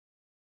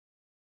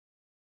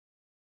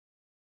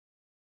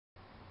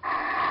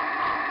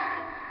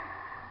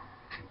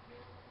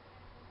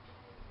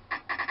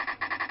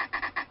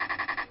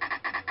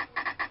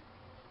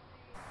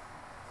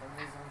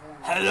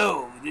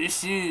Hello,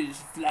 this is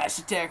Flash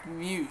Attack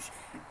Reviews.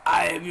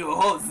 I am your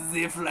host,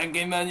 the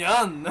Flanking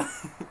Mignon.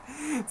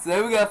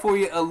 So we got for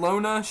you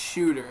Elona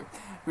shooter.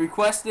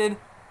 Requested,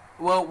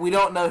 well, we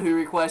don't know who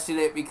requested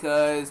it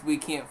because we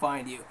can't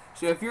find you.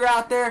 So if you're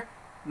out there,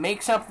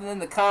 make something in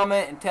the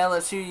comment and tell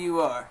us who you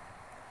are.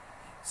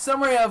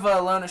 Summary of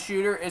Elona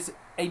shooter is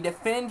a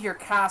defend your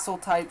castle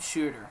type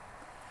shooter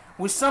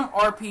with some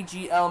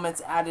RPG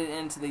elements added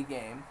into the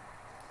game.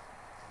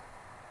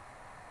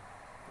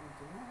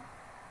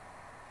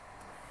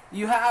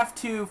 You have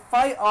to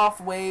fight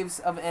off waves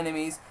of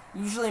enemies,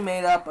 usually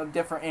made up of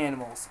different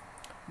animals.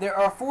 There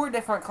are 4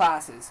 different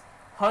classes: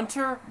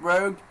 Hunter,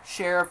 Rogue,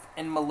 Sheriff,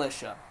 and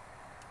Militia.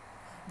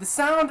 The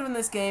sound in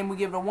this game, we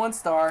give it a 1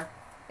 star.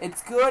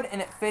 It's good and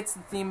it fits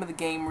the theme of the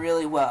game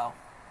really well.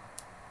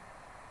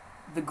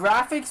 The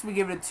graphics, we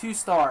give it a 2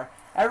 star.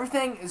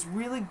 Everything is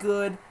really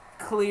good,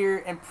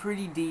 clear, and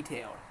pretty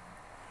detailed.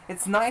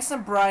 It's nice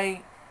and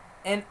bright,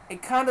 and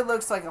it kind of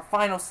looks like a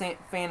Final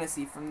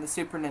Fantasy from the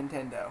Super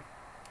Nintendo.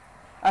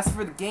 As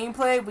for the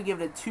gameplay, we give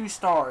it a 2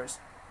 stars.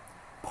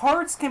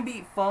 Parts can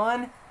be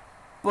fun,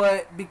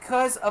 but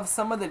because of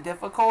some of the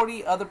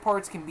difficulty, other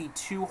parts can be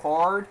too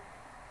hard.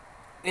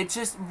 It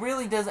just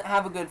really doesn't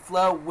have a good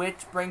flow,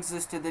 which brings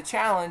us to the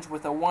challenge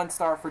with a 1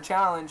 star for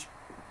challenge.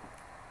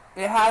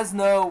 It has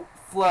no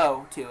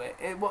flow to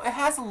it. Well, it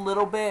has a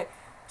little bit,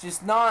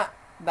 just not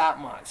that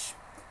much.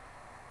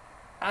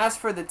 As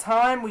for the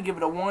time, we give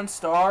it a 1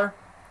 star.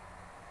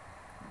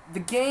 The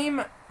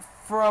game,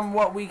 from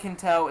what we can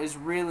tell, is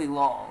really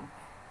long.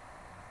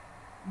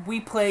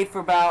 We played for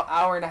about an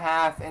hour and a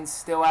half and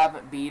still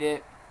haven't beat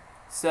it.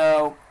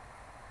 So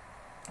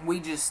we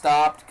just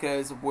stopped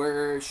because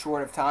we're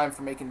short of time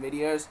for making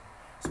videos.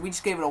 So we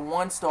just gave it a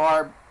 1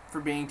 star for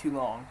being too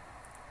long.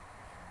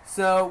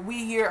 So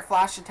we here at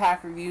Flash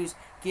Attack Reviews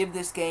give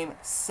this game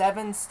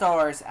 7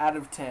 stars out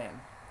of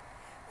 10.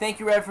 Thank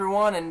you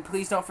everyone, and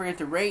please don't forget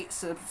to rate,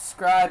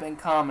 subscribe, and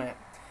comment.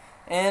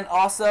 And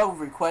also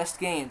request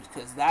games,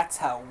 because that's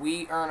how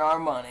we earn our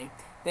money.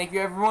 Thank you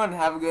everyone, and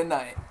have a good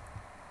night.